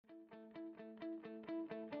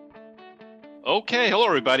Okay, hello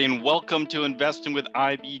everybody, and welcome to Investing with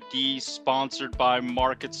IBD, sponsored by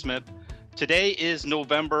MarketSmith. Today is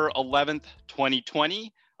November 11th,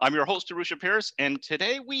 2020. I'm your host, Arusha Pierce, and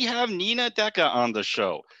today we have Nina Deca on the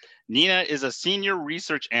show. Nina is a senior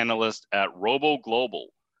research analyst at Robo Global.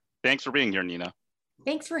 Thanks for being here, Nina.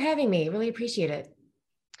 Thanks for having me. Really appreciate it.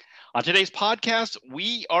 On today's podcast,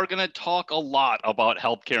 we are going to talk a lot about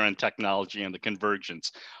healthcare and technology and the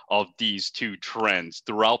convergence of these two trends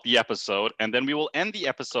throughout the episode. And then we will end the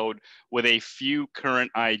episode with a few current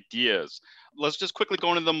ideas. Let's just quickly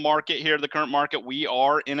go into the market here, the current market. We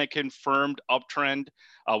are in a confirmed uptrend.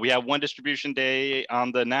 We have one distribution day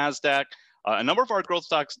on the NASDAQ. A number of our growth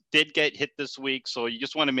stocks did get hit this week, so you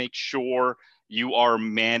just want to make sure you are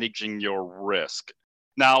managing your risk.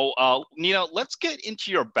 Now, Nina, let's get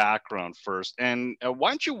into your background first. And why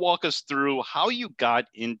don't you walk us through how you got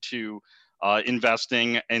into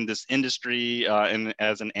investing in this industry and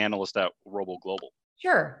as an analyst at Robo Global?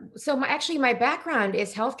 Sure. So my background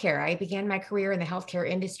is healthcare. I began my career in the healthcare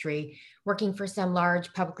industry, working for some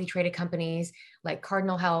large publicly traded companies like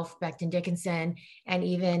Cardinal Health, Becton Dickinson, and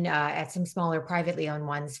even at some smaller privately owned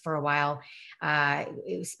ones for a while,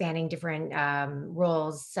 spanning different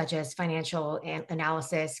roles such as financial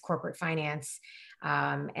analysis, corporate finance.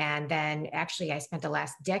 And then actually I spent the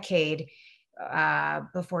last decade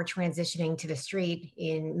before transitioning to the street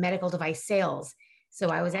in medical device sales. So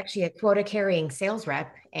I was actually a quota carrying sales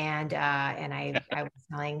rep, and I was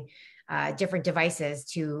selling different devices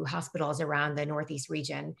to hospitals around the Northeast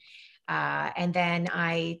region. And then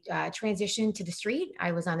I transitioned to the street.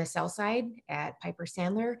 I was on the sell side at Piper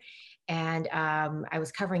Sandler, and I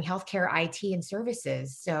was covering healthcare IT and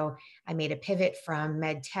services. So I made a pivot from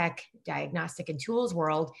med tech, diagnostic and tools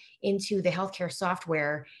world into the healthcare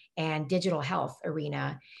software and digital health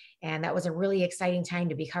arena. And that was a really exciting time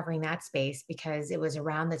to be covering that space because it was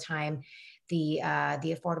around the time the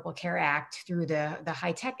Affordable Care Act through the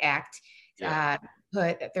HITECH Act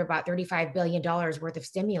put about $35 billion worth of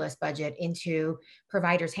stimulus budget into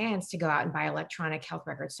providers' hands to go out and buy electronic health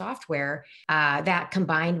record software. That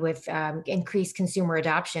combined with increased consumer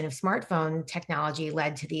adoption of smartphone technology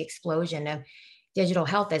led to the explosion of digital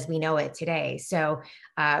health as we know it today. So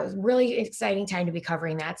it was really exciting time to be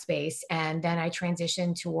covering that space. And then I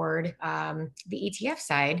transitioned toward the ETF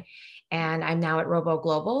side, and I'm now at Robo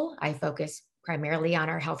Global. I focus primarily on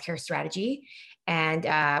our healthcare strategy, and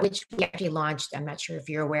which we actually launched. I'm not sure if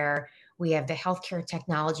you're aware, we have the Healthcare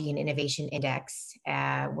Technology and Innovation Index.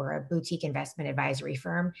 We're a boutique investment advisory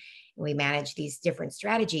firm. We manage these different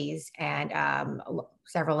strategies, and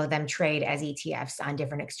several of them trade as ETFs on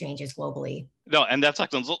different exchanges globally. No, and that's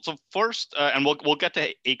excellent. So first, and we'll get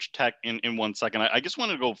to HTech in 1 second. I just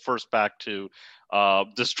want to go first back to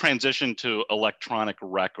this transition to electronic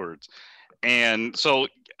records, and so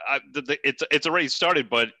it's already started,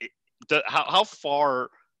 but how far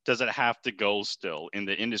does it have to go still in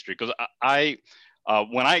the industry? Because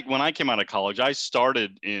when I came out of college, I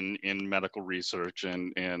started in medical research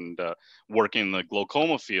and working in the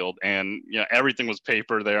glaucoma field, and everything was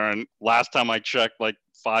paper there. And last time I checked, like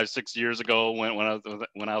 5-6 years ago,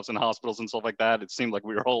 when I was in hospitals and stuff like that, it seemed like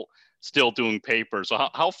we were all still doing paper. So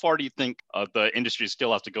how far do you think the industry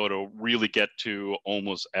still has to go to really get to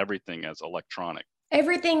almost everything as electronic?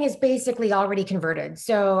 Everything is basically already converted.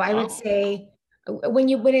 So I would say when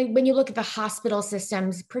you look at the hospital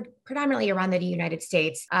systems, predominantly around the United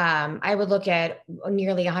States, I would look at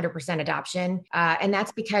nearly 100% adoption. And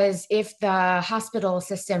that's because if the hospital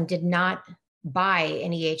system did not buy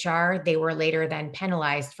an EHR, they were later then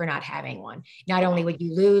penalized for not having one. Not only would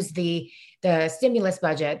you lose the stimulus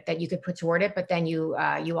budget that you could put toward it, but then you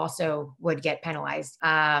also would get penalized.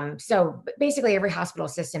 So basically every hospital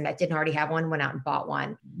system that didn't already have one went out and bought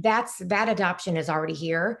one. That adoption is already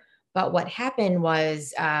here. But what happened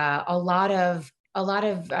was a lot of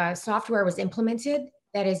software was implemented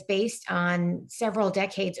that is based on several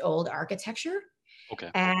decades old architecture. Okay.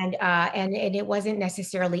 And it wasn't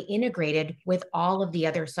necessarily integrated with all of the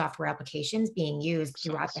other software applications being used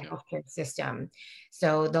throughout the healthcare system.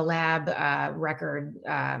 So the lab record,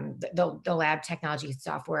 the lab technology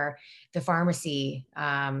software, the pharmacy,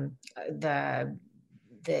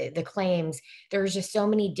 the claims, there's just so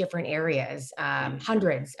many different areas,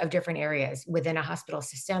 hundreds of different areas within a hospital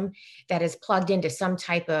system that is plugged into some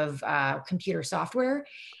type of computer software.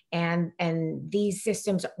 And these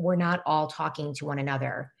systems were not all talking to one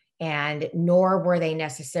another, and nor were they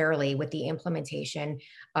necessarily with the implementation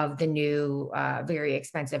of the new, very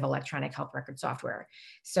expensive electronic health record software.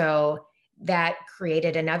 So that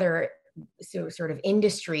created another sort of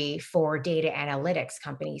industry for data analytics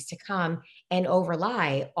companies to come and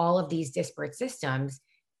overlay all of these disparate systems,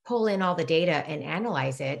 pull in all the data and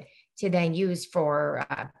analyze it to then use for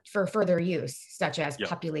further use, such as Yeah.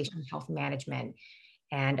 population health management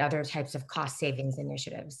and other types of cost savings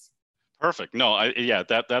initiatives. Perfect. No, yeah,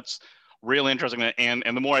 that's really interesting. And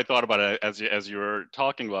the more I thought about it as you were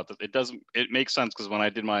talking about this, it makes sense, because when I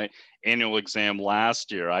did my annual exam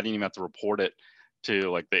last year, I didn't even have to report it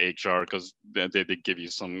to like the HR, because they give you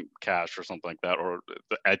some cash or something like that, or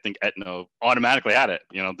I think Aetna automatically had it.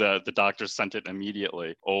 The doctor sent it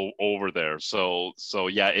immediately over there. So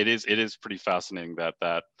yeah, it is pretty fascinating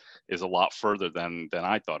that is a lot further than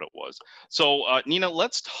I thought it was. So Nina,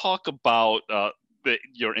 let's talk about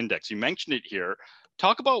your index. You mentioned it here.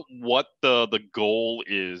 Talk about what the goal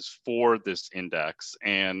is for this index,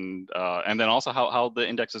 and then also how the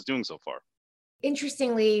index is doing so far.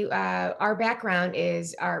 Interestingly, our background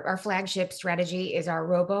is our flagship strategy is our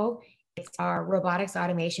Robo. It's our robotics,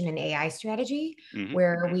 automation, and AI strategy, Mm-hmm.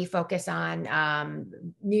 where we focus on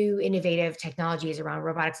new innovative technologies around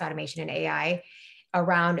robotics, automation, and AI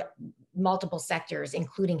around multiple sectors,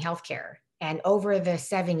 including healthcare. And over the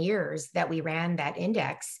 7 years that we ran that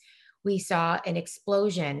index, we saw an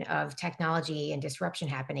explosion of technology and disruption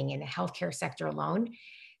happening in the healthcare sector alone.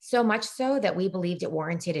 So much so that we believed it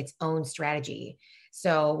warranted its own strategy.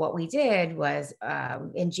 So what we did was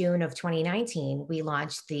in June of 2019, we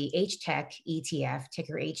launched the HTEC ETF,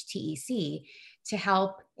 ticker HTEC, to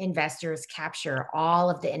help investors capture all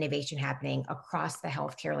of the innovation happening across the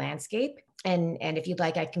healthcare landscape. And if you'd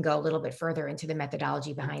like, I can go a little bit further into the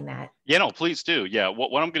methodology behind that. Yeah, no, please do. Yeah,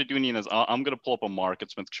 what I'm going to do, Nina, is I'm going to pull up a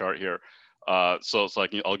MarketSmith chart here. So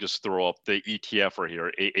I'll just throw up the ETF right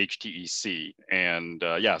here, HTEC, and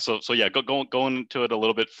yeah, so yeah, go into it a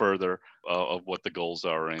little bit further of what the goals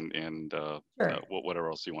are, and Sure. whatever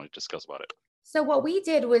else you want to discuss about it. So what we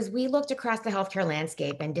did was we looked across the healthcare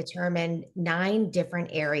landscape and determined 9 different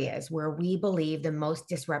areas where we believe the most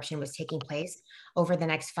disruption was taking place over the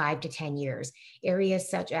next 5 to 10 years. Areas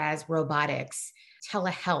such as robotics,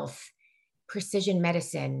 telehealth, precision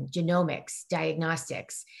medicine, genomics,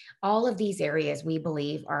 diagnostics. All of these areas we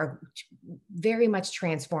believe are very much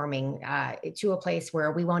transforming to a place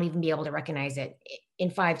where we won't even be able to recognize it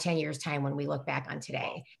in 5, 10 years time when we look back on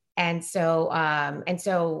today. And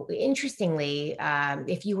so interestingly,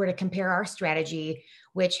 if you were to compare our strategy,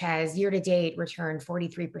 which has year to date returned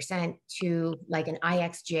 43% to like an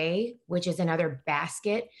IXJ, which is another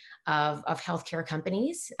basket of healthcare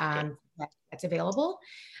companies that's available,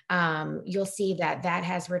 you'll see that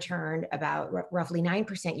has returned about roughly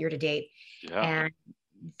 9% year to date. Yeah. And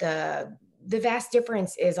the vast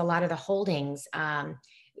difference is a lot of the holdings,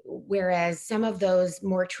 whereas some of those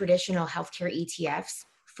more traditional healthcare ETFs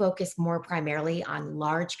focus more primarily on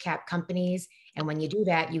large cap companies. And when you do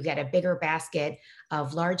that, you get a bigger basket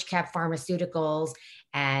of large cap pharmaceuticals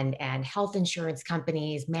and health insurance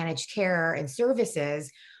companies, managed care and services.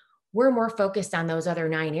 We're more focused on those other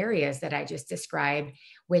 9 areas that I just described,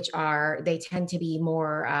 which they tend to be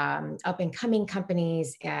more up and coming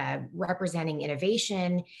companies representing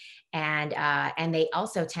innovation. And they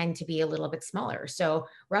also tend to be a little bit smaller. So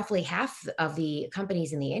roughly half of the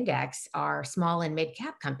companies in the index are small and mid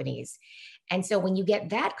cap companies. And so when you get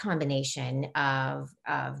that combination of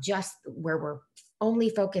just where we're only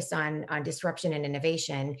focused on disruption and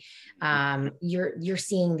innovation, you're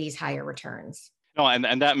seeing these higher returns. No,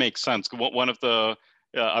 and that makes sense. One of the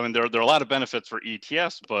I mean, there are a lot of benefits for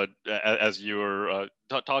ETFs, but as you're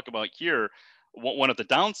talk about here, one of the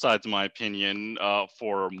downsides, in my opinion,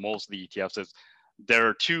 for most of the ETFs is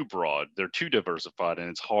they're too broad, they're too diversified, and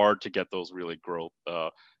it's hard to get those really growth,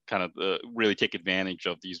 really take advantage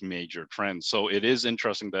of these major trends. So it is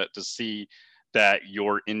interesting to see that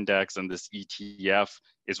your index and this ETF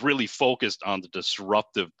is really focused on the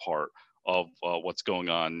disruptive part of what's going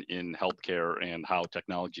on in healthcare and how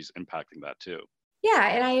technology is impacting that too. Yeah,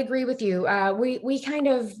 and I agree with you. We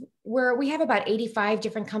have about 85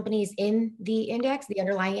 different companies in the index, the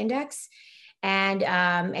underlying index,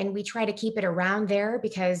 and we try to keep it around there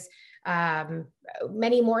because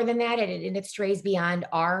many more than that, and it strays beyond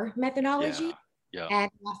our methodology. Yeah.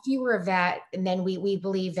 And fewer of that, and then we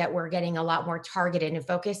believe that we're getting a lot more targeted and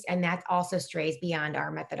focused, and that also strays beyond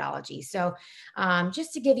our methodology. So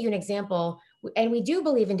just to give you an example, and we do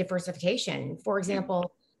believe in diversification. For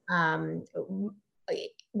example,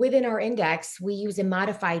 within our index, we use a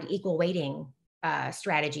modified equal weighting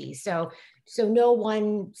strategy. So no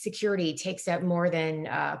one security takes up more than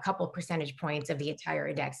a couple percentage points of the entire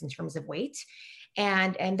index in terms of weight.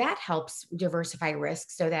 And that helps diversify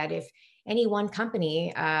risk so that if any one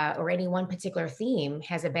company or any one particular theme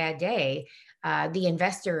has a bad day, the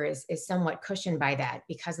investor is somewhat cushioned by that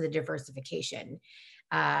because of the diversification.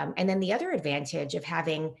 And then the other advantage of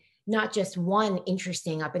having not just one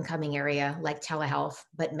interesting up and coming area like telehealth,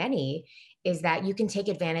 but many, is that you can take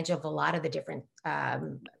advantage of a lot of the different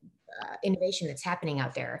innovation that's happening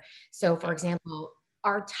out there. So, for example,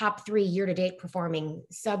 our top 3 year to date performing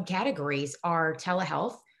subcategories are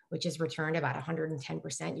telehealth, which has returned about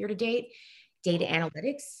 110% year to date, data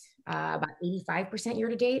analytics, about 85% year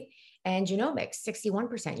to date, and genomics,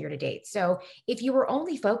 61% year to date. So if you were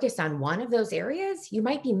only focused on one of those areas, you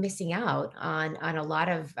might be missing out on a lot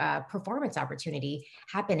of performance opportunity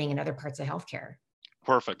happening in other parts of healthcare.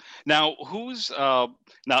 Perfect. Now, who's now?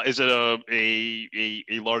 Is it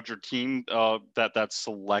a larger team that's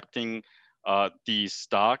selecting these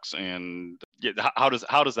stocks, and how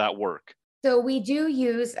does that work? So we do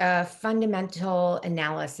use a fundamental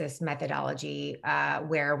analysis methodology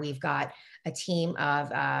where we've got a team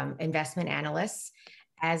of investment analysts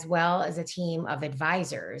as well as a team of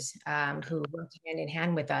advisors who work hand in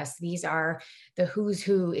hand with us. These are the who's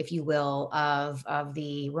who, if you will, of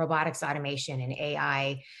the robotics, automation, and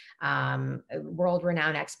AI,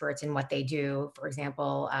 world-renowned experts in what they do. For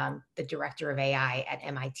example, the director of AI at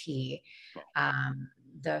MIT,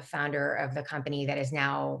 the founder of the company that is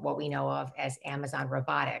now what we know of as Amazon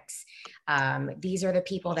Robotics. These are the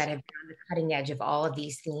people that have been on the cutting edge of all of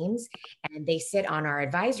these themes, and they sit on our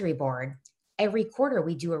advisory board. Every quarter,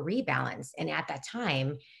 we do a rebalance. And at that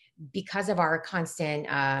time, because of our constant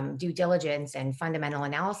due diligence and fundamental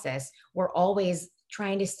analysis, we're always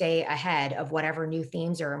trying to stay ahead of whatever new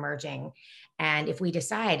themes are emerging. And if we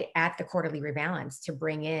decide at the quarterly rebalance to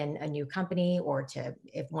bring in a new company, or to,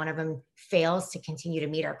 if one of them fails to continue to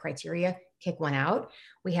meet our criteria, kick one out,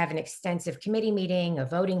 we have an extensive committee meeting, a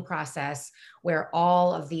voting process where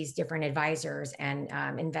all of these different advisors and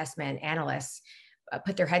investment analysts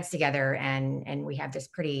put their heads together, and we have this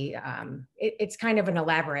pretty, it's kind of an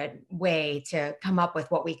elaborate way to come up with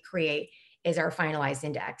what we create is our finalized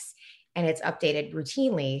index. And it's updated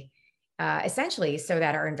routinely, essentially so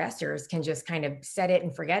that our investors can just kind of set it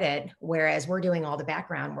and forget it, whereas we're doing all the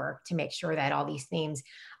background work to make sure that all these themes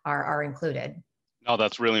are included. No,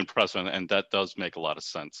 that's really impressive, and that does make a lot of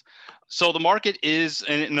sense. So the market is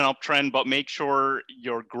in an uptrend, but make sure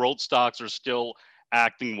your growth stocks are still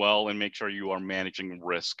acting well, and make sure you are managing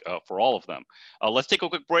risk for all of them. Let's take a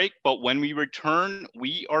quick break, but when we return,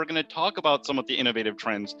 we are going to talk about some of the innovative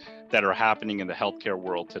trends that are happening in the healthcare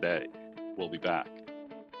world today. We'll be back.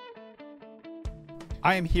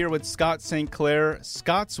 I am here with Scott St. Clair.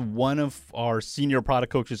 Scott's one of our senior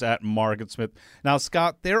product coaches at MarketSmith. Now,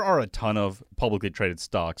 Scott, there are a ton of publicly traded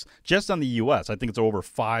stocks just on the U.S. I think it's over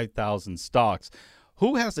 5,000 stocks.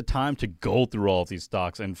 Who has the time to go through all of these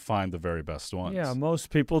stocks and find the very best ones? Yeah, most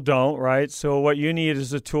people don't, right? So what you need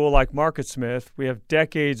is a tool like MarketSmith. We have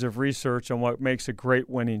decades of research on what makes a great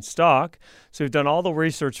winning stock. So we've done all the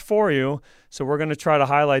research for you. So we're going to try to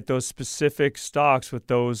highlight those specific stocks with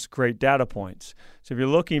those great data points. So if you're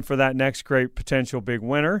looking for that next great potential big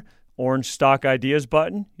winner, orange stock ideas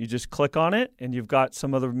button, you just click on it and you've got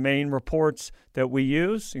some of the main reports that we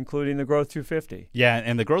use, including the Growth 250. Yeah,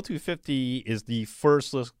 and the Growth 250 is the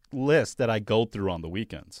first list that I go through on the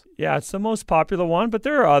weekends. Yeah, it's the most popular one, but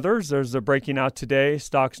there are others. There's the Breaking Out Today,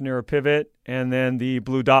 Stocks Near a Pivot, and then the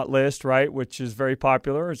Blue Dot list, right, which is very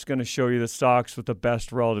popular. It's going to show you the stocks with the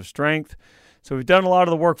best relative strength. So we've done a lot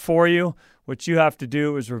of the work for you. What you have to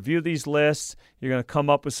do is review these lists. You're going to come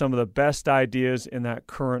up with some of the best ideas in that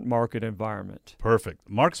current market environment. Perfect.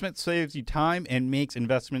 MarketSmith saves you time and makes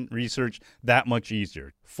investment research that much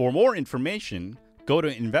easier. For more information, go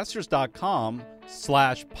to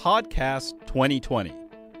investors.com/podcast2020.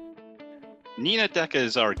 Nina Deca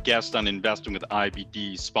is our guest on Investing with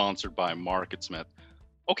IBD, sponsored by MarketSmith.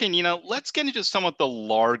 Okay, Nina, let's get into some of the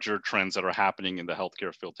larger trends that are happening in the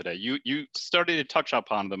healthcare field today. You started to touch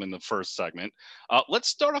upon them in the first segment. Let's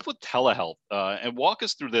start off with telehealth and walk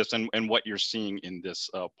us through this and what you're seeing in this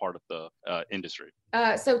part of the industry.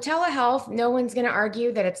 So telehealth, no one's going to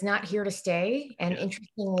argue that it's not here to stay. And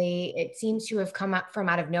interestingly, it seems to have come up from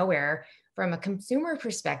out of nowhere from a consumer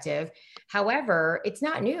perspective. However, it's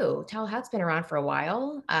not new. Telehealth's been around for a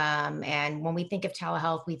while. And when we think of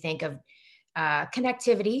telehealth, we think of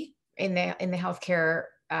connectivity in the healthcare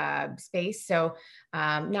space. So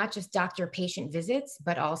not just doctor-patient visits,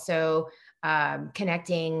 but also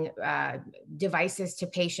connecting devices to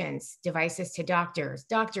patients, devices to doctors,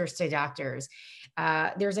 doctors to doctors.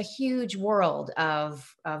 There's a huge world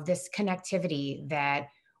of this connectivity that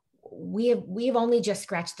we've only just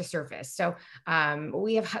scratched the surface. So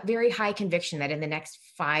we have very high conviction that in the next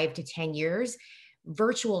 5 to 10 years,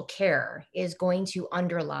 virtual care is going to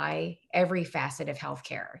underlie every facet of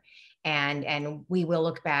healthcare. And we will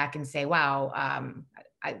look back and say, wow,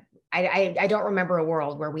 I don't remember a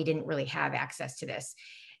world where we didn't really have access to this.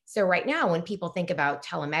 So right now, when people think about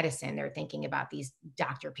telemedicine, they're thinking about these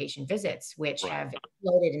doctor-patient visits, which Right. have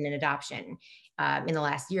exploded in an adoption in the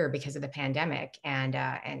last year because of the pandemic and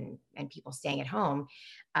people staying at home.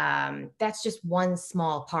 That's just one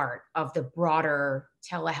small part of the broader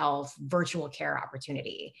telehealth virtual care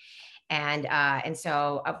opportunity. And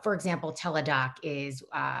so, for example, Teladoc is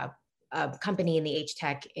a company in the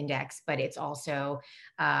H-Tech index, but it's also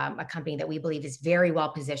a company that we believe is very well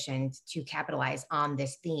positioned to capitalize on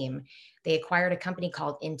this theme. They acquired a company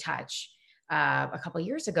called InTouch a couple of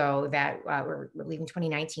years ago that we're leaving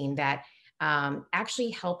 2019 that actually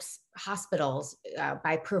helps hospitals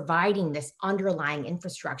by providing this underlying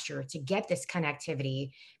infrastructure to get this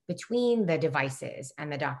connectivity between the devices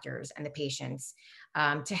and the doctors and the patients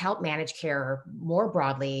to help manage care more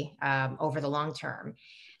broadly over the long term.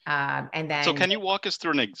 And then, so can you walk us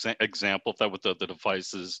through an example of that with the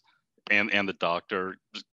devices and the doctor?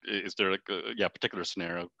 Is there like a particular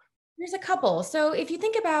scenario? There's a couple. So if you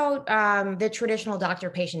think about the traditional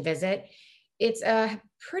doctor-patient visit, it's a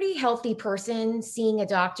pretty healthy person seeing a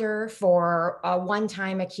doctor for a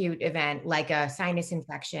one-time acute event like a sinus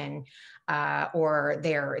infection, or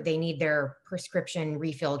they need their prescription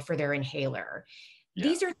refilled for their inhaler. Yeah.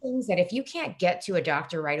 These are things that if you can't get to a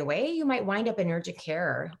doctor right away, you might wind up in urgent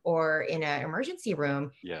care or in an emergency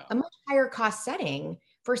room, Yeah. a much higher cost setting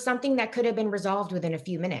for something that could have been resolved within a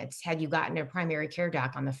few minutes had you gotten a primary care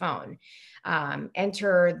doc on the phone.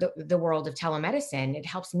 Enter the world of telemedicine. It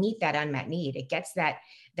helps meet that unmet need. It gets that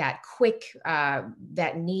quick,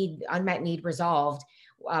 unmet need resolved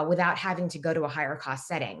without having to go to a higher cost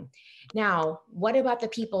setting. Now, what about the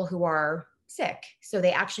people who are sick? So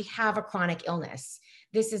they actually have a chronic illness.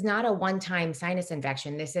 This is not a one-time sinus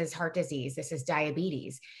infection. This is heart disease. This is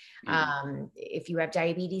diabetes. Mm-hmm. If you have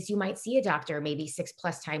diabetes, you might see a doctor maybe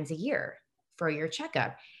 6+ times a year for your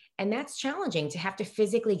checkup. And that's challenging to have to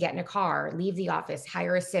physically get in a car, leave the office,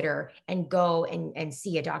 hire a sitter, and go and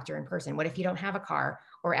see a doctor in person. What if you don't have a car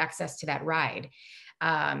or access to that ride?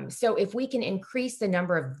 So if we can increase the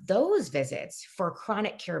number of those visits for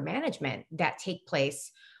chronic care management that take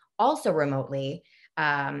place also remotely,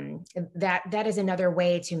 that is another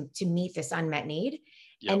way to meet this unmet need.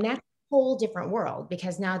 Yep. And that's a whole different world,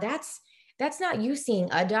 because now that's not you seeing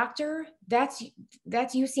a doctor, that's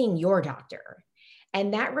you seeing your doctor.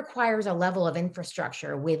 And that requires a level of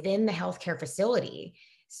infrastructure within the healthcare facility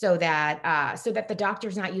so that the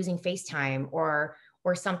doctor's not using FaceTime or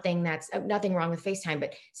something that's nothing wrong with FaceTime,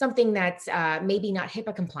 but something that's maybe not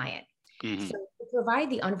HIPAA compliant. Mm-hmm. So to provide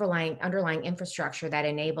the underlying infrastructure that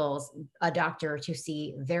enables a doctor to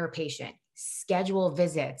see their patient, schedule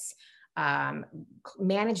visits,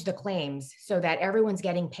 manage the claims so that everyone's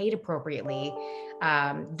getting paid appropriately.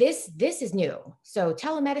 This is new. So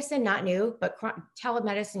telemedicine, not new, but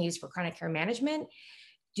telemedicine used for chronic care management.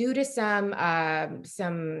 Due to some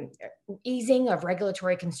easing of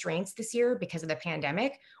regulatory constraints this year because of the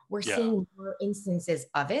pandemic, we're seeing more instances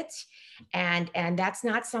of it. And that's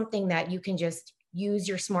not something that you can just use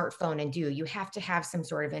your smartphone and do. You have to have some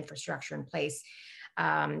sort of infrastructure in place.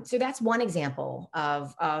 So that's one example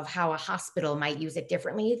of how a hospital might use it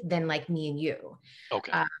differently than like me and you.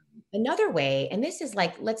 Okay. Another way, and this is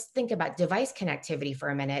like, let's think about device connectivity for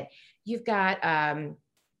a minute. You've got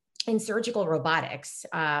in surgical robotics,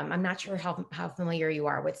 I'm not sure how familiar you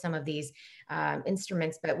are with some of these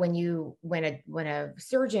instruments, but when a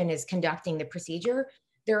surgeon is conducting the procedure,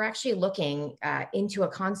 they're actually looking into a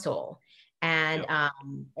console and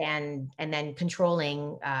then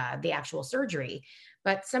controlling the actual surgery.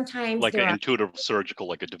 But sometimes like an intuitive surgical,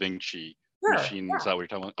 like a Da Vinci machine. Yeah. Is that what you're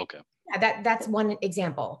talking about? Okay. Yeah, that's one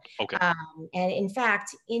example. Okay. And in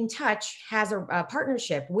fact, InTouch has a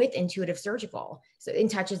partnership with Intuitive Surgical. So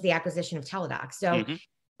InTouch is the acquisition of Teladoc. So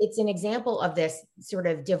it's an example of this sort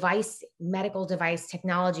of medical device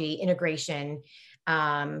technology integration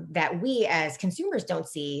that we as consumers don't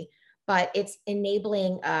see, but it's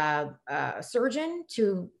enabling a surgeon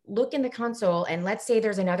to look in the console, and let's say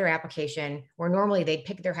there's another application where normally they'd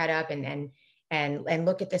pick their head up and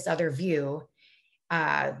look at this other view.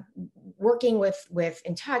 Working with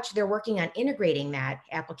InTouch, they're working on integrating that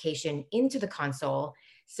application into the console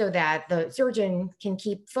so that the surgeon can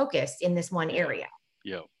keep focused in this one area.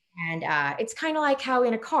 Yeah. And it's kind of like how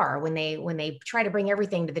in a car, when they try to bring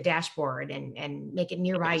everything to the dashboard and make it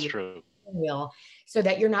nearby you, wheel, so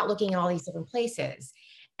that you're not looking at all these different places.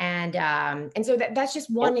 And so that's just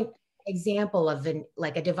one example of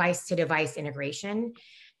a device to device integration.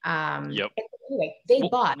 Yep. Anyway, they Well,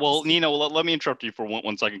 bought. well, Nina, let me interrupt you for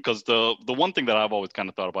one second, because the one thing that I've always kind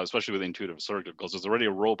of thought about, especially with Intuitive Surgicals, is already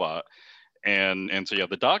a robot, and so you have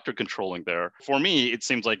the doctor controlling there. For me, it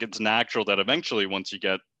seems like it's natural that eventually, once you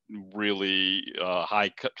get really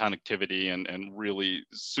high connectivity and really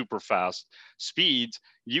super fast speeds,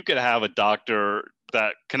 you could have a doctor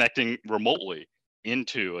that connecting remotely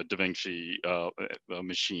into a Da Vinci a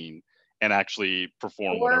machine and actually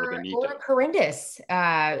perform whatever they need to. Or a Corindus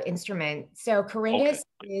instrument. So Okay. Corindus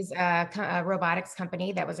is a robotics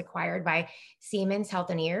company that was acquired by Siemens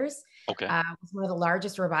Healthineers. Okay. It was one of the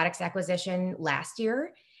largest robotics acquisition last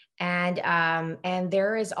year. And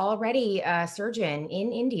there is already a surgeon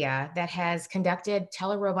in India that has conducted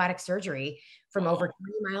telerobotic surgery from over 20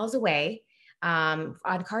 miles away on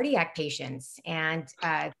cardiac patients. And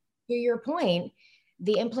to your point,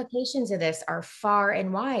 the implications of this are far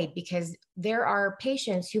and wide, because there are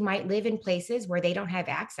patients who might live in places where they don't have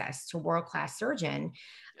access to world-class surgeon.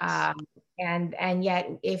 Yes. And yet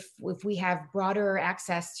if we have broader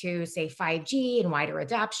access to, say, 5G and wider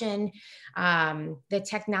adoption, the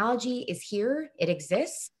technology is here, it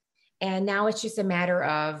exists. And now it's just a matter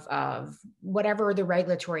of whatever the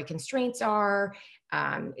regulatory constraints are,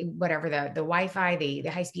 whatever the Wi-Fi, the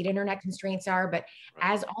high-speed internet constraints are. But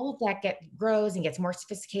as all of that grows and gets more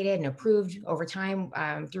sophisticated and approved over time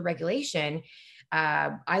through regulation,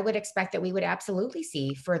 I would expect that we would absolutely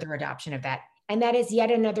see further adoption of that. And that is yet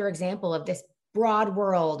another example of this broad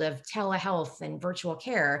world of telehealth and virtual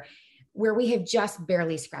care, where we have just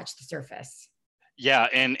barely scratched the surface. Yeah,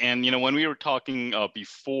 and when we were talking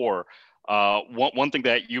before, one thing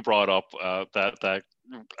that you brought up that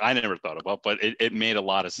I never thought about, but it made a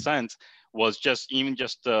lot of sense, was just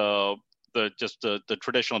the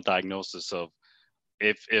traditional diagnosis of,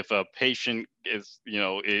 if a patient is,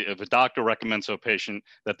 if a doctor recommends to a patient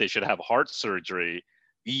that they should have heart surgery,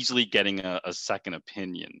 easily getting a second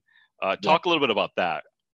opinion. Talk a little bit about that.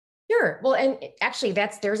 Sure. Well, and actually,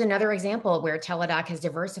 there's another example where Teladoc has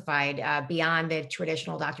diversified beyond the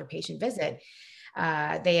traditional doctor-patient visit.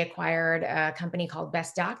 They acquired a company called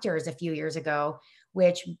Best Doctors a few years ago,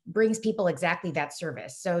 which brings people exactly that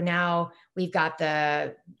service. So now we've got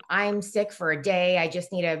I'm sick for a day, I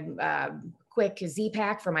just need a quick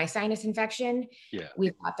Z-Pak for my sinus infection. Yeah.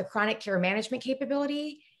 We've got the chronic care management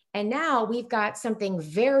capability. And now we've got something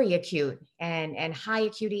very acute and high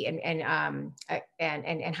acuity and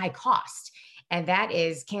high cost, and that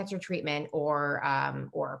is cancer treatment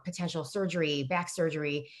or potential surgery, back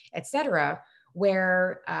surgery, et cetera,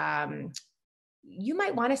 where you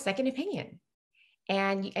might want a second opinion,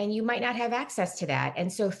 and you might not have access to that.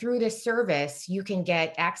 And so through this service, you can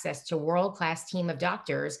get access to world-class team of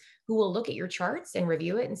doctors who will look at your charts and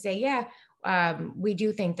review it and say, yeah, we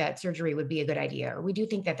do think that surgery would be a good idea, or we do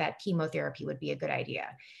think that chemotherapy would be a good idea.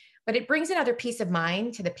 But it brings another peace of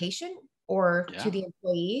mind to the patient or to the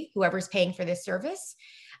employee, whoever's paying for this service.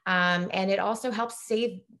 And it also helps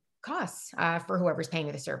save costs for whoever's paying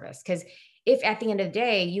for the service. Because if at the end of the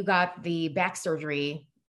day, you got the back surgery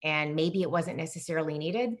and maybe it wasn't necessarily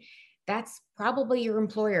needed, that's probably your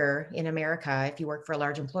employer in America, if you work for a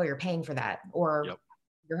large employer, paying for that, or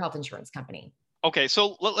your health insurance company. Okay,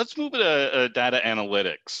 so let's move to data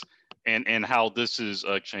analytics and how this is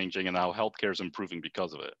changing and how healthcare is improving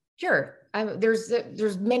because of it. Sure.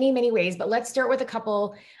 There's many ways, but let's start with a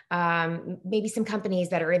couple, maybe some companies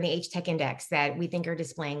that are in the HTech Index that we think are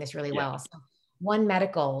displaying this really well. So One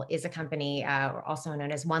Medical is a company, also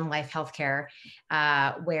known as One Life Healthcare,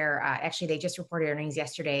 where actually they just reported earnings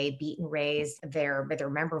yesterday, beat and raised. Their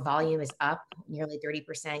member volume is up nearly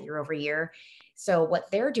 30% year over year. So what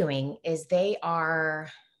they're doing is they are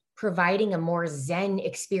providing a more Zen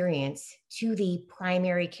experience to the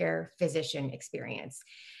primary care physician experience.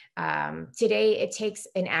 Today, it takes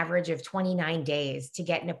an average of 29 days to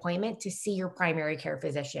get an appointment to see your primary care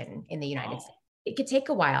physician in the United States. It could take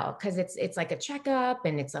a while because it's like a checkup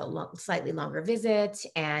and it's a slightly longer visit,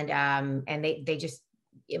 and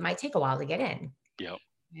it might take a while to get in. Yep.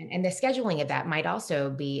 And the scheduling of that might also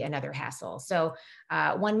be another hassle. So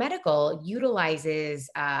One Medical utilizes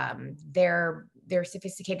their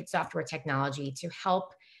sophisticated software technology to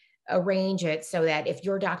help arrange it so that if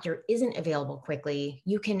your doctor isn't available quickly,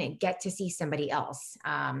 you can get to see somebody else.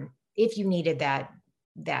 If you needed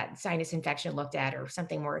that sinus infection looked at or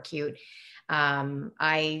something more acute.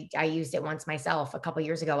 I used it once myself a couple of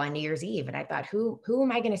years ago on New Year's Eve, and I thought, who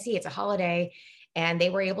am I going to see? It's a holiday. And they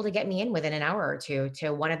were able to get me in within an hour or two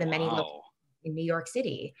to one of the many locations in New York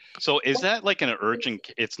City. So is that like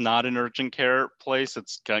it's not an urgent care place?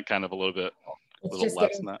 It's kind of a little bit. It's just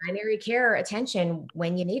getting primary care attention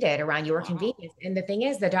when you need it around your convenience. And the thing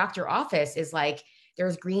is, the doctor office is like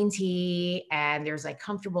there's green tea and there's like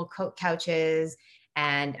comfortable couches.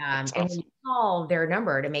 And Awesome. when you call their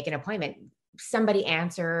number to make an appointment, somebody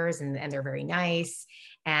answers and they're very nice.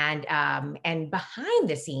 And behind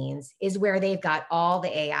the scenes is where they've got all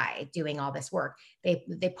the AI doing all this work.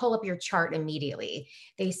 They pull up your chart immediately.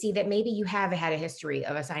 They see that maybe you have had a history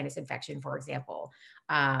of a sinus infection, for example,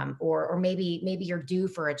 or maybe you're due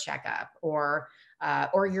for a checkup, or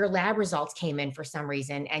your lab results came in for some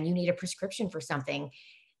reason and you need a prescription for something.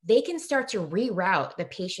 They can start to reroute the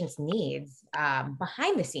patient's needs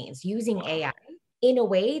behind the scenes using AI in a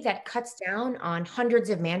way that cuts down on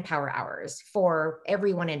hundreds of manpower hours for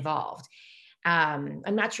everyone involved. I'm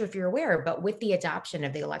not sure if you're aware, but with the adoption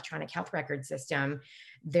of the electronic health record system,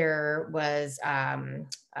 there was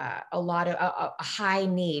a lot of a high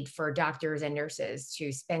need for doctors and nurses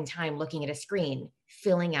to spend time looking at a screen,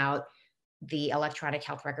 filling out the electronic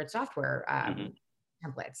health record software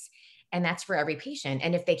templates. And that's for every patient.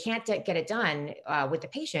 And if they can't get it done with the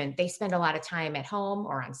patient, they spend a lot of time at home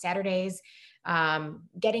or on Saturdays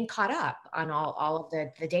getting caught up on all of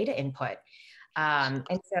the data input. And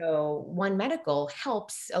so One Medical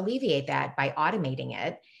helps alleviate that by automating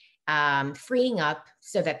it, freeing up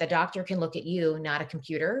so that the doctor can look at you, not a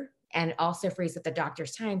computer, and also frees up the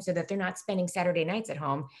doctor's time so that they're not spending Saturday nights at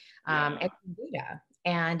home entering data.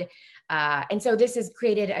 And so this has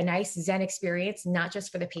created a nice Zen experience, not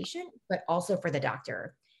just for the patient, but also for the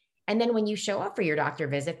doctor. And then when you show up for your doctor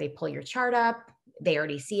visit, they pull your chart up, they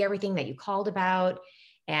already see everything that you called about.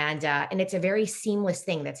 And it's a very seamless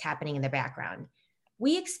thing that's happening in the background.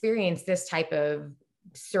 We experience this type of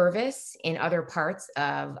service in other parts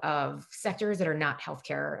of sectors that are not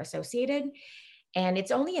healthcare associated. And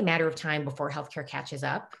it's only a matter of time before healthcare catches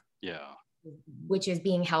up. Yeah. Which is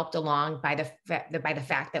being helped along by the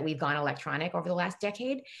fact that we've gone electronic over the last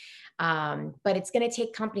decade. But it's going to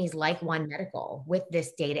take companies like One Medical with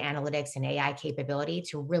this data analytics and AI capability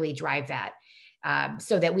to really drive that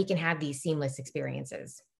so that we can have these seamless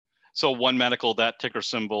experiences. So One Medical, that ticker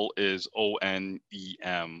symbol is ONEM.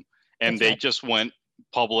 And That's they right. just went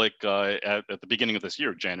public at the beginning of this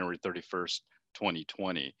year, January 31st,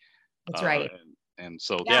 2020. That's right. And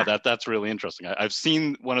so, yeah, that's really interesting. I've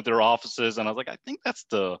seen one of their offices and I was like, I think that's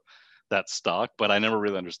that stock, but I never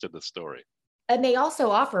really understood the story. And they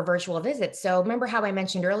also offer virtual visits. So remember how I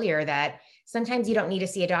mentioned earlier that sometimes you don't need to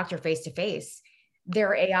see a doctor face to face.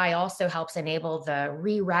 Their AI also helps enable the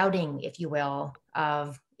rerouting, if you will,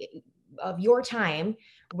 of your time,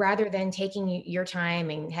 rather than taking your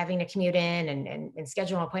time and having to commute in and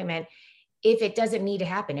schedule an appointment. If it doesn't need to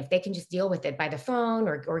happen, if they can just deal with it by the phone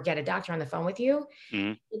or get a doctor on the phone with you.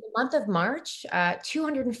 In the month of March,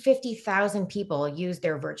 250,000 people use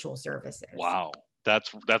their virtual services. Wow.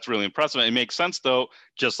 That's really impressive. It makes sense though,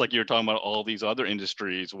 just like you're talking about all these other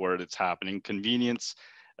industries where it's happening. Convenience,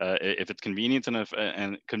 if it's convenient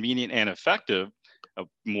and convenient and effective,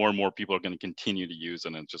 more and more people are going to continue to use it,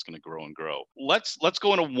 and it's just going to grow and grow. Let's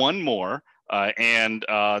go into one more, and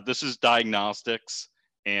this is diagnostics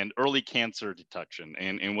and early cancer detection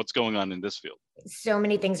and what's going on in this field. So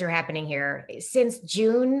many things are happening here. Since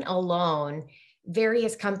June alone,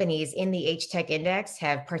 various companies in the HTech Index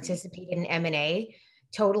have participated in M&A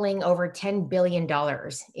totaling over $10 billion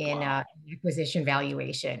in acquisition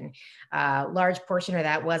valuation. Large portion of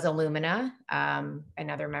that was Illumina,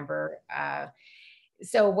 another member.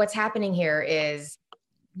 So what's happening here is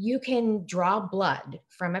you can draw blood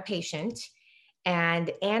from a patient and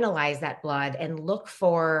analyze that blood and look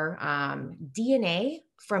for DNA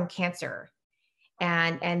from cancer.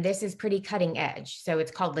 And this is pretty cutting edge. So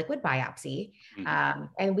it's called liquid biopsy.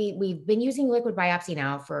 And we've been using liquid biopsy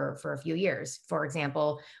now for a few years. For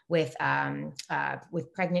example, with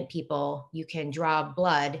pregnant people, you can draw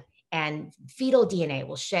blood and fetal DNA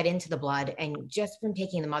will shed into the blood. And just from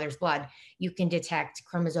taking the mother's blood, you can detect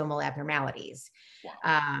chromosomal abnormalities.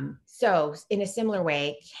 Wow. So in a similar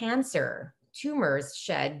way, cancer tumors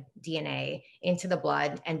shed DNA into the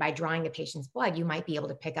blood. And by drawing a patient's blood, you might be able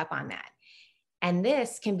to pick up on that. And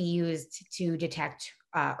this can be used to detect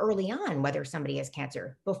early on whether somebody has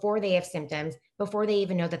cancer, before they have symptoms, before they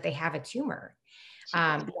even know that they have a tumor. The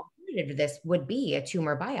alternative to this would be a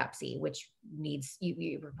tumor biopsy, which needs,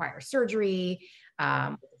 you require surgery, with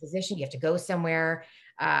a physician, you have to go somewhere.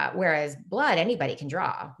 Whereas blood, anybody can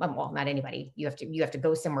draw. Well, not anybody. You have to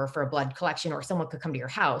go somewhere for a blood collection, or someone could come to your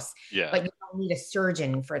house. Yeah. But you don't need a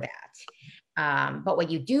surgeon for that. But what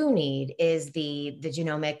you do need is the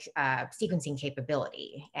genomic sequencing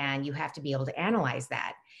capability, and you have to be able to analyze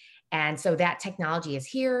that. And so that technology is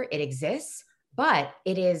here, it exists, but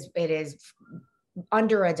it is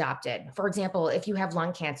under adopted. For example, if you have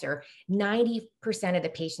lung cancer, 90% of the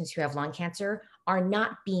patients who have lung cancer are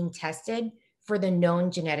not being tested for the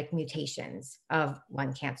known genetic mutations of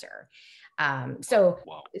lung cancer. So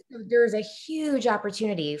there's a huge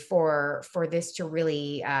opportunity for this to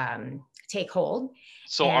really take hold.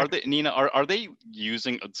 So are they, Nina, are they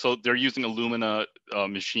using, so they're using Illumina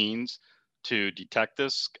machines to detect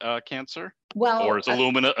this cancer? Well, or is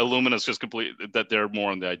Illumina's just complete, that they're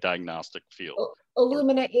more in the diagnostic field?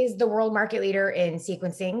 Illumina is the world market leader in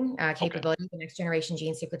sequencing capability, the next generation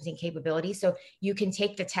gene sequencing capability. So you can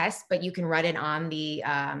take the test, but you can run it on the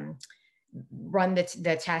run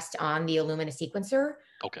the test on the Illumina sequencer.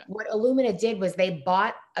 Okay. What Illumina did was they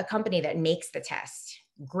bought a company that makes the test,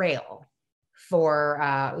 Grail, for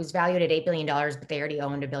it was valued at $8 billion, but they already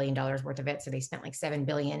owned $1 billion worth of it. So they spent like $7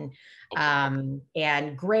 billion.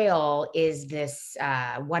 And Grail is this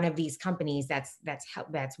one of these companies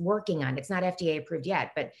that's working on, it's not FDA approved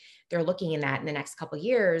yet, but they're looking in that in the next couple of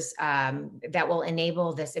years that will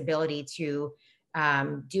enable this ability to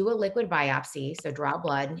do a liquid biopsy, so draw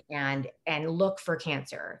blood and look for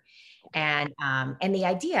cancer. And the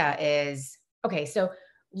idea is, okay, so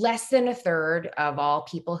less than a third of all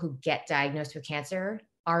people who get diagnosed with cancer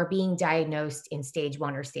are being diagnosed in stage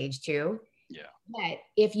 1 or stage 2. Yeah. But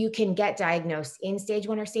if you can get diagnosed in stage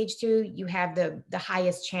 1 or stage 2, you have the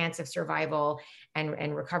highest chance of survival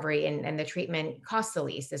and recovery, and the treatment costs the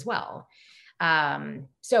least as well.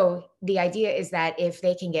 So the idea is that if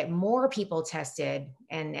they can get more people tested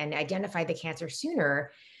and identify the cancer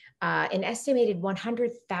sooner, an estimated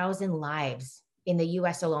 100,000 lives in the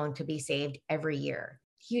US alone could be saved every year.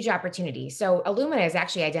 Huge opportunity. So Illumina has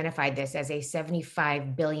actually identified this as a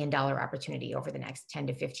 $75 billion opportunity over the next 10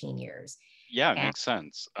 to 15 years. Yeah, it makes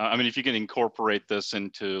sense. I mean, if you can incorporate this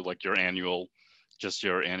into like your annual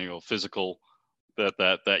physical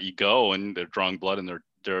that you go and they're drawing blood and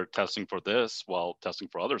they're testing for this while testing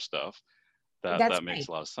for other stuff, that makes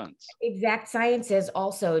a lot of sense. Exact Sciences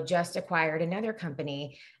also just acquired another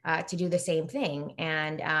company to do the same thing.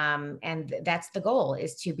 And that's the goal,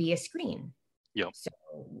 is to be a screen. Yep. So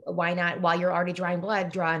why not, while you're already drawing blood,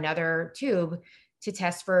 draw another tube to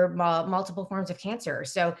test for multiple forms of cancer?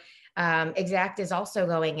 So Exact is also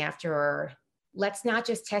going after, let's not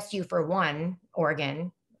just test you for one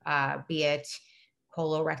organ, be it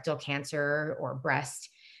colorectal cancer or breast.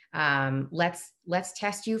 Let's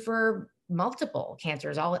test you for multiple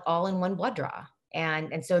cancers all in one blood draw.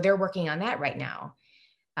 And so they're working on that right now.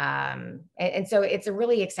 And so it's a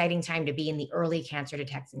really exciting time to be in the early cancer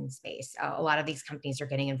detection space. A lot of these companies are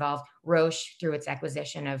getting involved. Roche, through its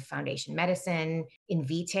acquisition of Foundation Medicine,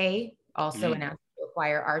 Invitae also announced to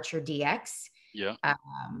acquire ArcherDX. Yeah.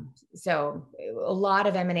 So a lot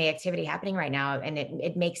of M&A activity happening right now, and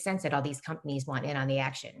it makes sense that all these companies want in on the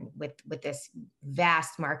action with this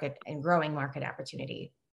vast market and growing market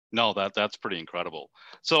opportunity. No, that's pretty incredible.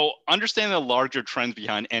 So understanding the larger trends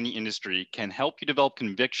behind any industry can help you develop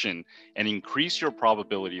conviction and increase your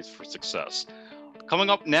probabilities for success. Coming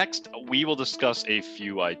up next, we will discuss a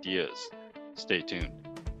few ideas. Stay tuned.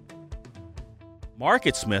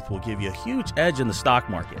 MarketSmith will give you a huge edge in the stock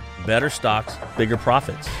market. Better stocks, bigger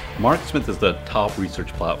profits. MarketSmith is the top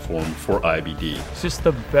research platform for IBD. It's just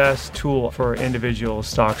the best tool for individual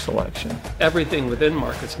stock selection. Everything within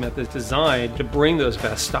MarketSmith is designed to bring those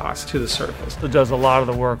best stocks to the surface. It does a lot of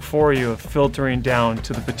the work for you of filtering down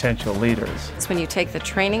to the potential leaders. It's when you take the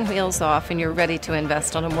training wheels off and you're ready to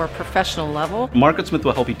invest on a more professional level. MarketSmith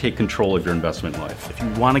will help you take control of your investment life. If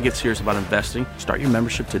you want to get serious about investing, start your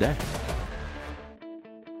membership today.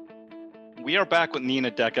 We are back with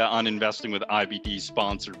Nina Decca on Investing with IBD,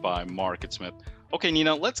 sponsored by MarketSmith. Okay,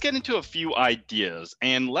 Nina, let's get into a few ideas,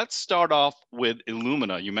 and let's start off with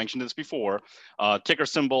Illumina. You mentioned this before, ticker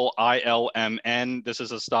symbol ILMN. This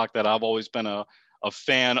is a stock that I've always been a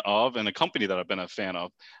fan of, and a company that I've been a fan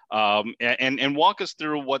of. And walk us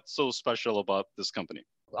through what's so special about this company.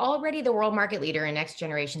 Already the world market leader in next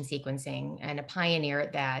generation sequencing and a pioneer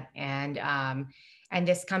at that. And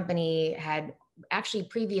this company had actually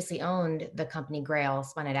previously owned the company Grail,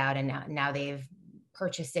 spun it out, and now they've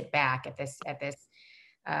purchased it back at this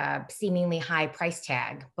seemingly high price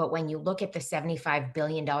tag. But when you look at the $75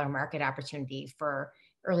 billion market opportunity for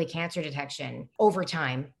early cancer detection over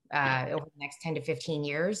time, over the next 10 to 15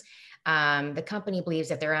 years, the company believes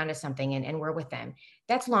that they're onto something, and we're with them.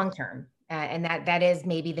 That's long-term. And that is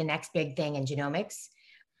maybe the next big thing in genomics.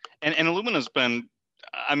 And Illumina's been,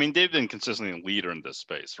 I mean, they've been consistently a leader in this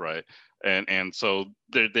space, right? And so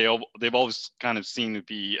they've always kind of seemed to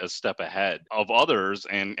be a step ahead of others,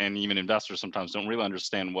 and even investors sometimes don't really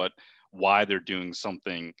understand why they're doing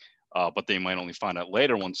something but they might only find out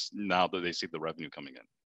later now that they see the revenue coming in.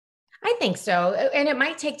 I think so, and it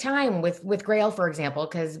might take time with Grail, for example,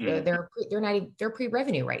 because they're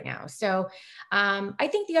pre-revenue right now. So I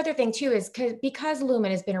think the other thing too is because Lumen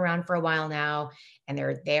has been around for a while now, and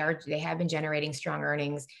they have been generating strong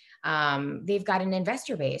earnings. They've got an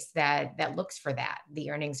investor base that looks for the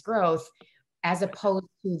earnings growth, as opposed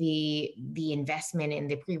to the investment in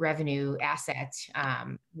the pre-revenue asset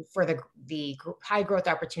for the high growth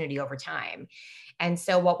opportunity over time. And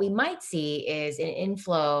so what we might see is an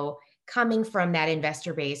inflow coming from that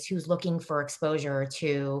investor base who's looking for exposure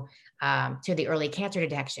to the early cancer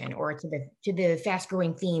detection or to the fast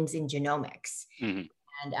growing themes in genomics.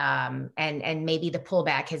 And maybe the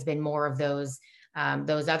pullback has been more of those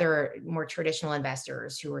other more traditional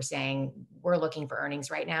investors who are saying, we're looking for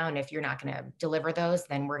earnings right now, and if you're not going to deliver those,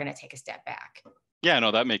 then we're going to take a step back. Yeah,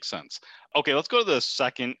 no, that makes sense. Okay, let's go to the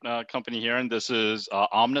second company here, and this is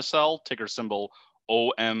Omnicell, ticker symbol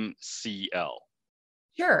OMCL.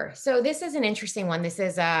 Sure. So this is an interesting one. This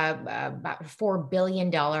is about a $4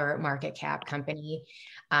 billion market cap company,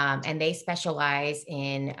 and they specialize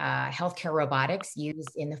in healthcare robotics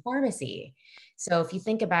used in the pharmacy. So if you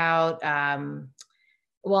think about,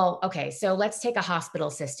 so let's take a hospital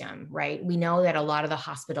system, right? We know that a lot of the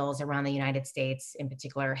hospitals around the United States in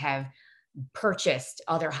particular have purchased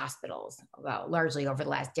other hospitals, largely over the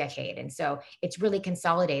last decade. And so it's really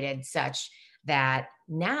consolidated such that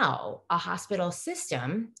now a hospital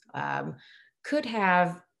system could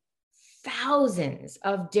have thousands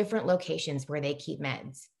of different locations where they keep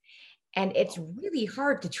meds. And it's really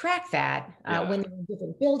hard to track that when they're in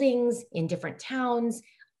different buildings, in different towns,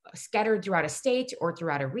 scattered throughout a state or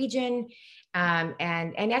throughout a region. And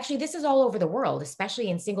actually, this is all over the world,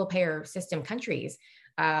 especially in single payer system countries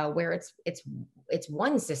where it's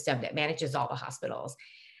one system that manages all the hospitals.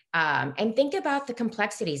 And think about the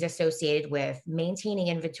complexities associated with maintaining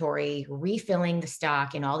inventory, refilling the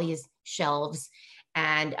stock in all these shelves,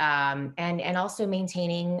 and also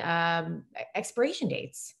maintaining expiration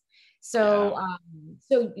dates. So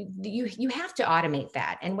you have to automate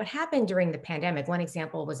that. And what happened during the pandemic, one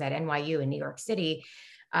example was at NYU in New York City.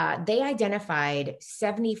 They identified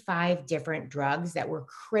 75 different drugs that were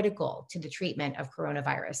critical to the treatment of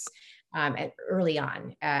coronavirus. Early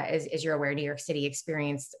on, as you're aware, New York City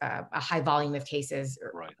experienced a high volume of cases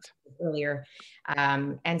earlier.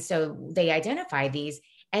 And so they identified these.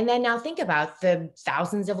 And then now think about the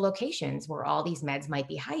thousands of locations where all these meds might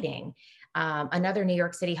be hiding. Another New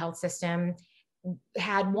York City health system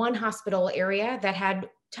had one hospital area that had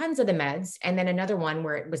tons of the meds, and then another one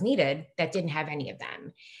where it was needed that didn't have any of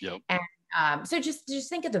them. Yep. And so just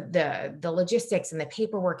think of the logistics and the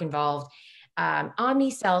paperwork involved.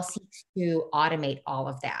 Omnicell seeks to automate all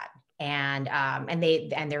of that, and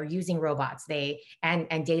they're using robots. And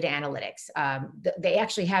data analytics. They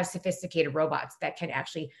actually have sophisticated robots that can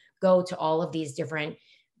actually go to all of these different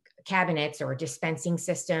cabinets or dispensing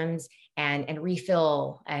systems and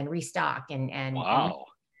refill and restock and wow.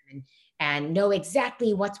 and know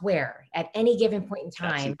exactly what's where at any given point in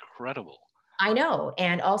time. That's incredible. I know,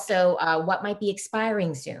 and also what might be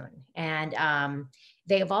expiring soon, and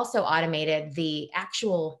they have also automated the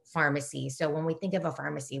actual pharmacy. So when we think of a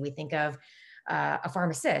pharmacy, we think of a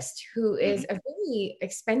pharmacist who is a very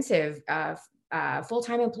expensive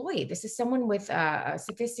full-time employee. This is someone with a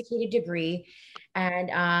sophisticated degree,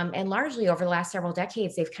 and largely over the last several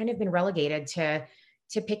decades, they've kind of been relegated to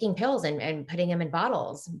picking pills and putting them in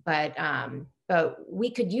bottles. But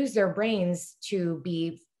we could use their brains to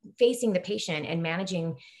be facing the patient and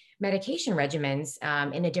managing medication regimens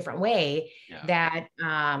in a different way that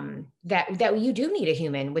you do need a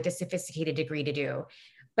human with a sophisticated degree to do.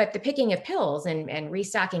 But the picking of pills and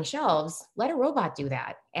restocking shelves, let a robot do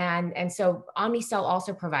that. And so Omnicell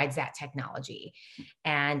also provides that technology.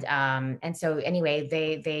 And so anyway,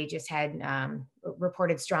 they just had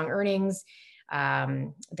reported strong earnings.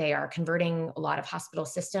 They are converting a lot of hospital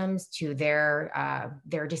systems to their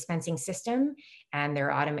dispensing system and their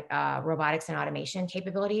robotics and automation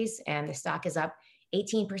capabilities. And the stock is up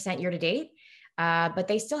 18% year to date. But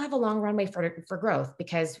they still have a long runway for growth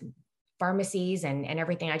because pharmacies and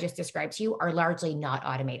everything I just described to you are largely not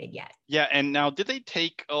automated yet. Yeah, and now did they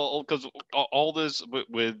take, because all this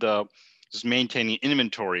with just maintaining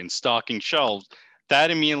inventory and stocking shelves,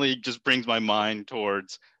 that immediately just brings my mind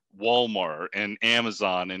towards Walmart and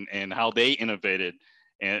Amazon and how they innovated,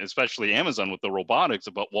 and especially Amazon with the robotics,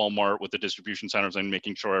 but Walmart with the distribution centers and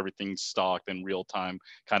making sure everything's stocked in real time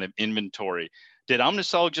kind of inventory. Did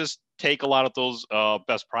Omnicell just take a lot of those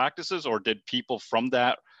best practices, or did people from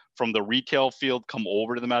the retail field come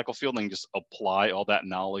over to the medical field and just apply all that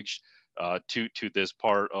knowledge to this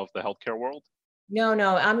part of the healthcare world? No,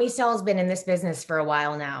 Omnicell's been in this business for a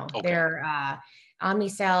while now. Okay. They're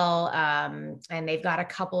Omnicell, and they've got a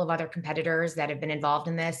couple of other competitors that have been involved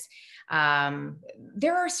in this.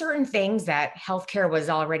 There are certain things that healthcare was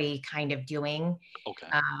already kind of doing Okay.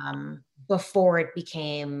 before it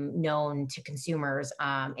became known to consumers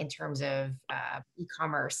in terms of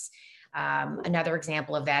e-commerce. Another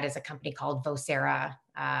example of that is a company called Vocera.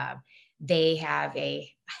 They have a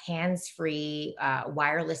hands-free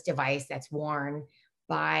wireless device that's worn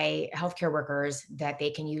by healthcare workers that they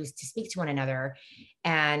can use to speak to one another.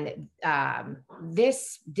 And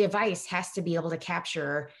this device has to be able to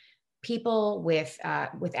capture people with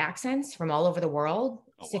accents from all over the world,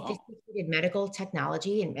 sophisticated medical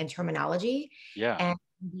technology and terminology, and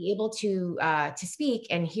be able to speak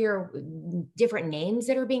and hear different names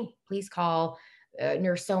that are being, please call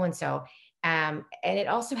nurse so-and-so. And it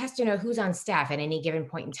also has to know who's on staff at any given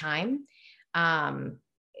point in time.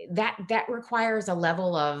 That requires a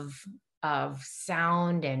level of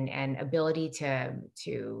sound and ability to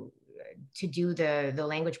do the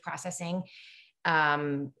language processing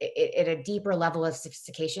at a deeper level of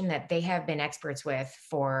sophistication that they have been experts with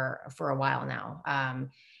for a while now.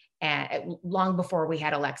 And long before we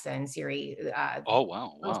had Alexa and Siri. Sarah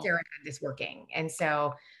had this working. And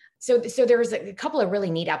so there's a couple of really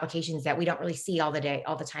neat applications that we don't really see all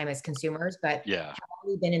the time as consumers, but have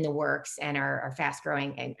already been in the works and are fast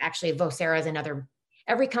growing. And actually Vocera is another.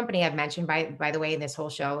 Every company I've mentioned, by the way, in this whole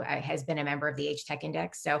show has been a member of the H-Tech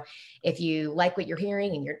Index. So if you like what you're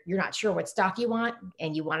hearing and you're not sure what stock you want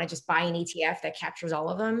and you want to just buy an ETF that captures all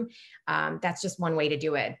of them, that's just one way to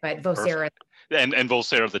do it. But Vocera. And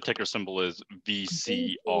Vocera, the ticker symbol is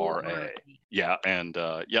VCRA. Yeah, and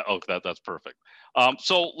that's perfect.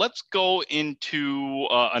 So let's go into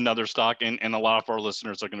another stock, and a lot of our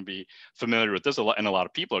listeners are going to be familiar with this, and a lot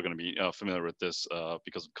of people are going to be familiar with this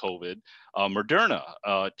because of COVID. Moderna,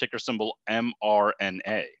 ticker symbol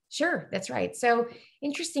mRNA. Sure, that's right. So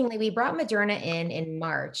interestingly, we brought Moderna in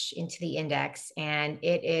March into the index, and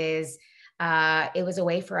it was a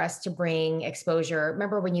way for us to bring exposure.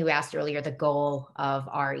 Remember when you asked earlier the goal of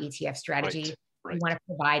our ETF strategy? Right. We want to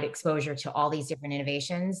provide exposure to all these different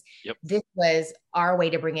innovations. Yep. This was our way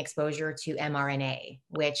to bring exposure to mRNA,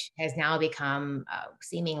 which has now become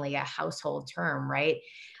seemingly a household term, right?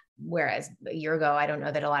 Whereas a year ago, I don't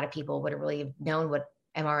know that a lot of people would have really known what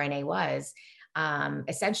mRNA was.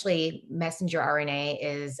 Essentially, messenger RNA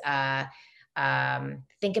is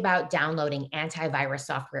think about downloading antivirus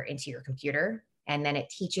software into your computer, and then it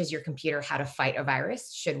teaches your computer how to fight a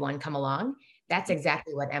virus should one come along. That's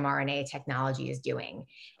exactly what mRNA technology is doing.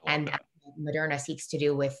 And that's what Moderna seeks to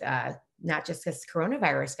do with not just this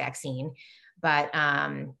coronavirus vaccine, but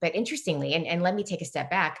interestingly, and let me take a step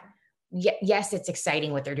back. Yes, it's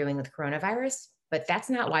exciting what they're doing with coronavirus, but that's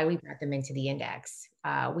not why we brought them into the index.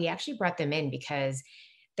 We actually brought them in because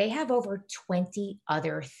they have over 20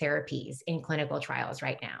 other therapies in clinical trials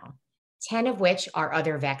right now, 10 of which are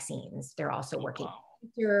other vaccines. They're also working on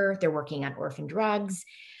cancer, they're working on orphan drugs.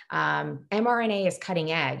 mRNA is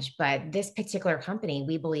cutting edge, but this particular company,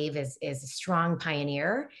 we believe, is a strong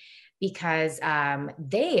pioneer because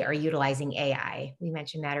they are utilizing AI. We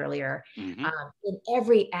mentioned that earlier, in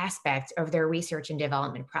every aspect of their research and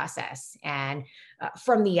development process. And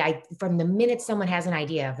from the minute someone has an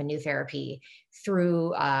idea of a new therapy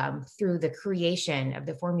through the creation of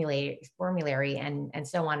the formulary and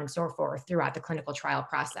so on and so forth throughout the clinical trial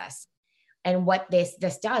process. And what this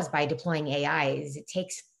does by deploying AI is it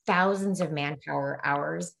takes thousands of manpower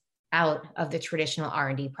hours out of the traditional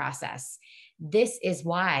R&D process. This is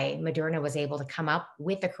why Moderna was able to come up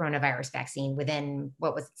with the coronavirus vaccine within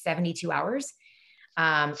 72 hours.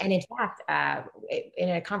 And in fact, in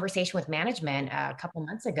a conversation with management a couple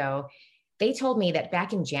months ago, they told me that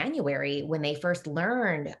back in January, when they first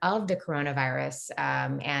learned of the coronavirus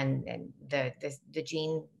and the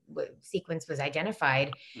gene sequence was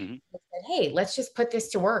identified, they said, hey, let's just put this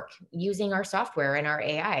to work using our software and our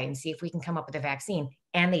AI and see if we can come up with a vaccine.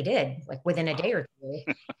 And they did, like within a day or two.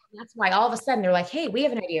 That's why all of a sudden they're like, hey, we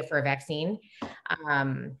have an idea for a vaccine.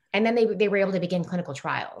 And then they were able to begin clinical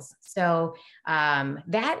trials. So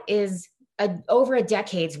that is over a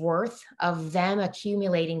decade's worth of them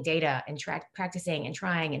accumulating data and practicing and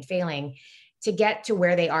trying and failing to get to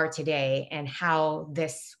where they are today, and how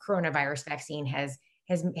this coronavirus vaccine has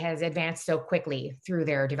advanced so quickly through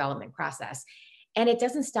their development process. And it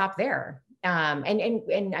doesn't stop there.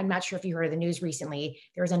 And I'm not sure if you heard of the news recently.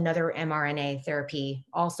 There was another mRNA therapy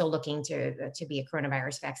also looking to be a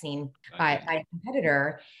coronavirus vaccine by a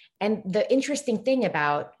competitor. And the interesting thing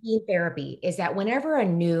about gene therapy is that whenever a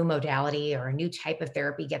new modality or a new type of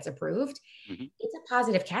therapy gets approved, it's a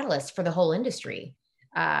positive catalyst for the whole industry.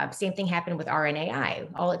 Same thing happened with RNAi.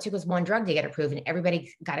 All it took was one drug to get approved, and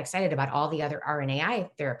everybody got excited about all the other RNAi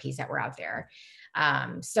therapies that were out there.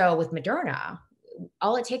 So with Moderna,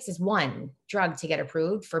 all it takes is one drug to get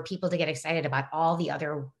approved for people to get excited about all the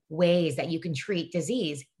other ways that you can treat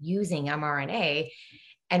disease using mRNA.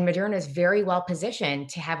 And Moderna is very well positioned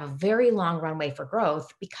to have a very long runway for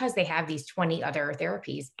growth because they have these 20 other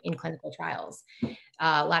therapies in clinical trials.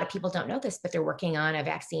 A lot of people don't know this, but they're working on a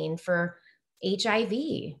vaccine for HIV.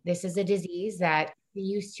 This is a disease that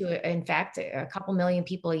used to infect a couple million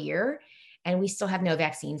people a year, and we still have no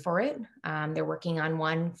vaccine for it. They're working on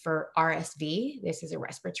one for RSV. This is a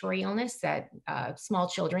respiratory illness that small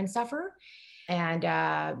children suffer, and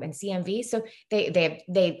CMV. So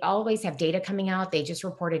they always have data coming out. They just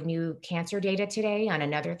reported new cancer data today on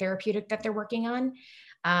another therapeutic that they're working on.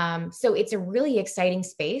 So it's a really exciting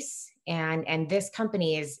space. And this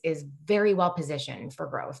company is very well positioned for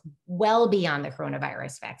growth, well beyond the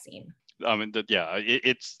coronavirus vaccine. I mean,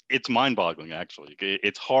 it's mind-boggling. Actually,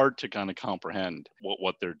 it's hard to kind of comprehend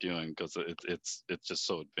what they're doing because it's just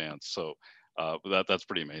so advanced. So that's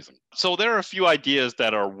pretty amazing. So there are a few ideas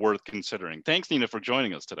that are worth considering. Thanks, Nina, for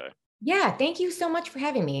joining us today. Yeah, thank you so much for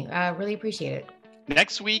having me. Really appreciate it.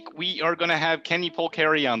 Next week, we are going to have Kenny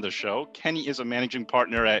Polcari on the show. Kenny is a managing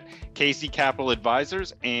partner at Casey Capital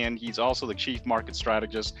Advisors, and he's also the chief market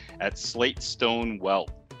strategist at Slate Stone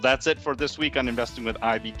Wealth. That's it for this week on Investing with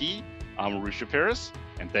IBD. I'm Arusha Paris,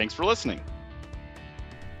 and thanks for listening.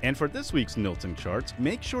 And for this week's Notes and Charts,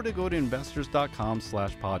 make sure to go to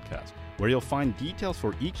investors.com/podcast, where you'll find details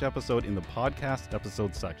for each episode in the podcast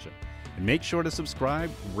episode section. And make sure to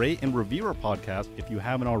subscribe, rate, and review our podcast if you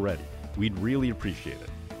haven't already. We'd really appreciate it.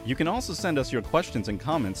 You can also send us your questions and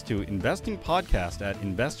comments to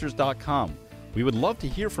investingpodcast@investors.com. We would love to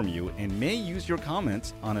hear from you and may use your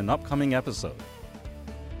comments on an upcoming episode.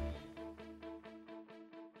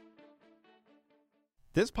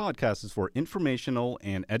 This podcast is for informational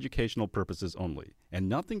and educational purposes only, and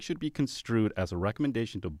nothing should be construed as a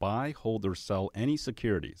recommendation to buy, hold, or sell any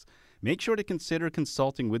securities. Make sure to consider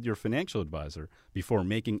consulting with your financial advisor before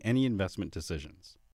making any investment decisions.